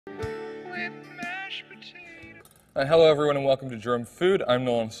Hello everyone and welcome to DromeFood. I'm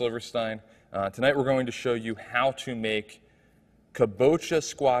Nolan Silverstein. Tonight we're going to show you how to make Kabocha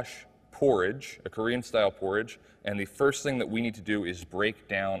squash porridge, a Korean style porridge, and the first thing that we need to do is break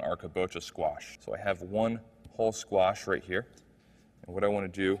down our Kabocha squash. So I have one whole squash right here, and what I want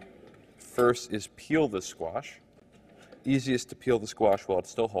to do first is peel the squash. Easiest to peel the squash while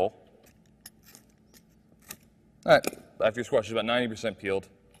it's still whole. Alright, after your squash is about 90% peeled,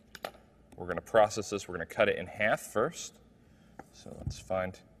 we're going to process this. We're going to cut it in half first. So let's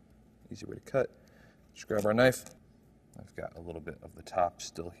find an easy way to cut. Just grab our knife. I've got a little bit of the top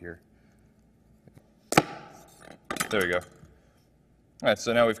still here. There we go. Alright,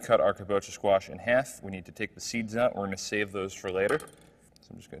 so now we've cut our Kabocha squash in half. We need to take the seeds out. We're going to save those for later. So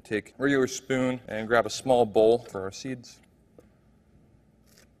I'm just going to take a regular spoon and grab a small bowl for our seeds.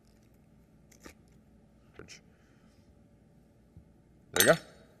 There you go.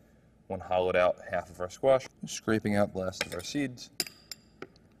 One hollowed out half of our squash. Scraping out the last of our seeds.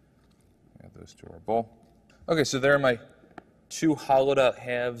 Add those to our bowl. Okay, so there are my two hollowed out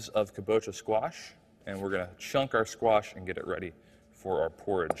halves of Kabocha squash, and we're going to chunk our squash and get it ready for our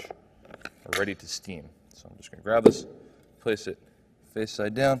porridge. We're ready to steam. So I'm just going to grab this, place it face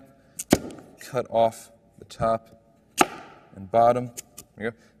side down, cut off the top and bottom. There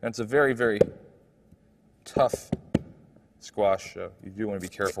you go. And it's a very, very tough squash. You do want to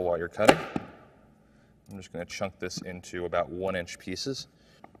be careful while you're cutting. I'm just going to chunk this into about 1-inch pieces.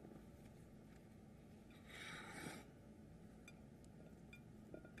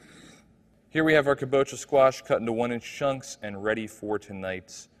 Here we have our Kabocha squash cut into 1-inch chunks and ready for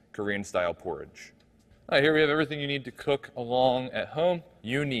tonight's Korean style porridge. All right, here we have everything you need to cook along at home.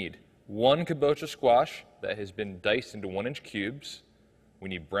 You need one Kabocha squash that has been diced into 1-inch cubes. We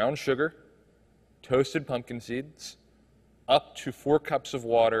need brown sugar, toasted pumpkin seeds, up to 4 cups of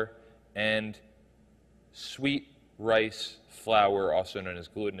water, and sweet rice flour, also known as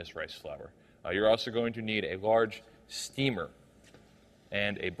glutinous rice flour. You're also going to need a large steamer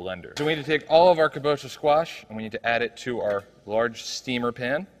and a blender. So we need to take all of our Kabocha squash and we need to add it to our large steamer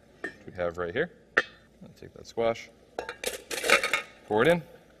pan, which we have right here. I'll take that squash, pour it in,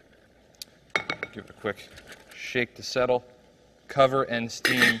 give it a quick shake to settle, cover and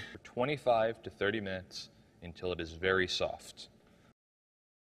steam for 25 to 30 minutes until it is very soft.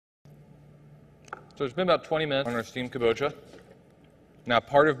 So it's been about 20 minutes on our steamed Kabocha. Now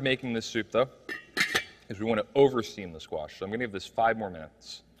part of making this soup though is we want to over steam the squash. So I'm going to give this 5 more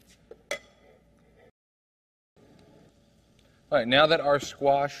minutes. Alright, now that our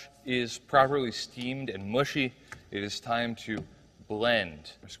squash is properly steamed and mushy, it is time to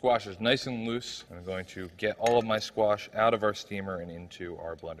blend. Our squash is nice and loose. I'm going to get all of my squash out of our steamer and into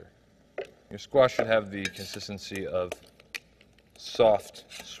our blender. Your squash should have the consistency of soft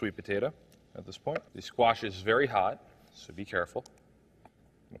sweet potato at this point. The squash is very hot, so be careful. I'm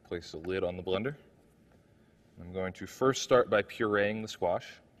going to place the lid on the blender. I'm going to first start by pureeing the squash,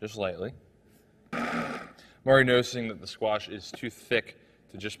 just lightly. I'm already noticing that the squash is too thick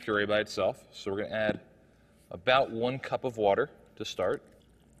to just puree by itself, so we're going to add about 1 cup of water to start.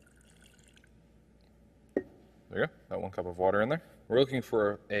 There you go, about 1 cup of water in there. We're looking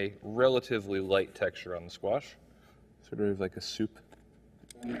for a relatively light texture on the squash, sort of like a soup.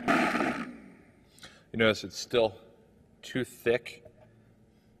 You notice it's still too thick.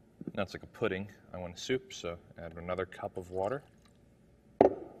 Now it's like a pudding. I want a soup, so add another cup of water.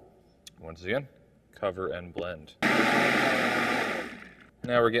 Once again, cover and blend.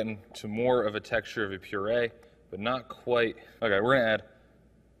 Now we're getting to more of a texture of a puree, but not quite. Okay, we're going to add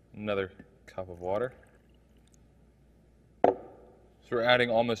another cup of water. So we're adding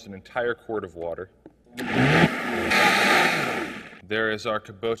almost an entire quart of water. There is our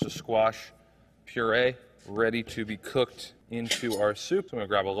Kabocha squash puree ready to be cooked into our soup. So I'm going to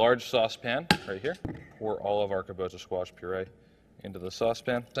grab a large saucepan right here, pour all of our Kabocha squash puree into the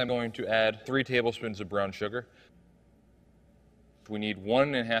saucepan. I'm going to add 3 tablespoons of brown sugar. We need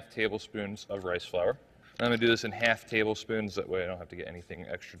 1.5 tablespoons of rice flour. I'm going to do this in half tablespoons, that way I don't have to get anything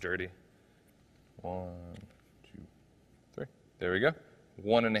extra dirty. 1, 2, 3. There we go.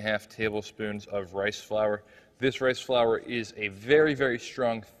 1.5 tablespoons of rice flour. This rice flour is a very, very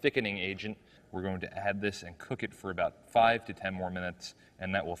strong thickening agent. We're going to add this and cook it for about 5 to 10 more minutes,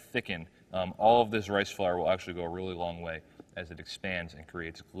 and that will thicken. All of this rice flour will actually go a really long way as it expands and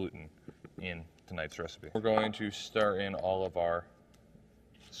creates gluten in tonight's recipe. We're going to stir in all of our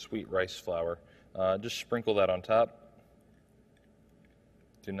sweet rice flour. Just sprinkle that on top.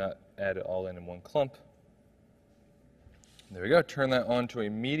 Do not add it all in one clump. There we go. Turn that on to a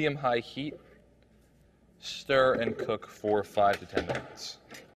medium-high heat. Stir and cook for 5 to 10 minutes.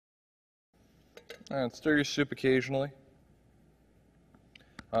 And stir your soup occasionally.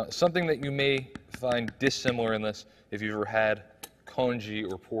 Something that you may find dissimilar in this, if you've ever had congee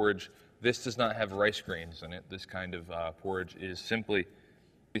or porridge, this does not have rice grains in it. This kind of porridge is simply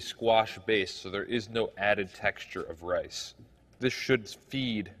squash based, so there is no added texture of rice. This should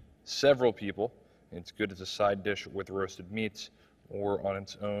feed several people. It's good as a side dish with roasted meats or on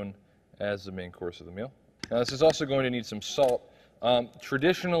its own as the main course of the meal. Now this is also going to need some salt.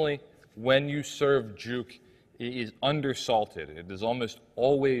 Traditionally, when you serve juke, it is undersalted. It is almost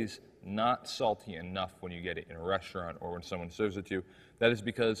always not salty enough when you get it in a restaurant or when someone serves it to you. That is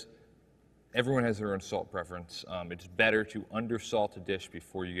because everyone has their own salt preference. It's better to undersalt a dish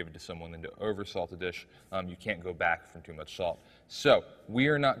before you give it to someone than to oversalt a dish. You can't go back from too much salt. So we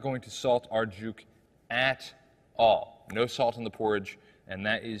are not going to salt our juke at all. No salt in the porridge, and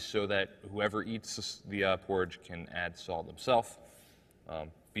that is so that whoever eats the porridge can add salt themselves.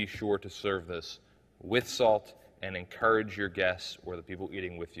 Be sure to serve this with salt and encourage your guests or the people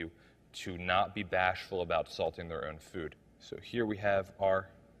eating with you to not be bashful about salting their own food. So here we have our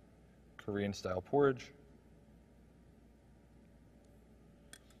Korean-style porridge.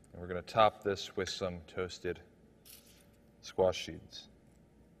 And we're going to top this with some toasted squash seeds.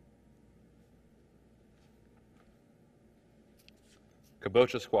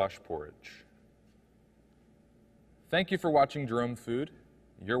 Kabocha squash porridge. Thank you for watching DromeFood.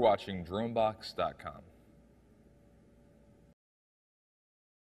 You're watching Dromebox.com.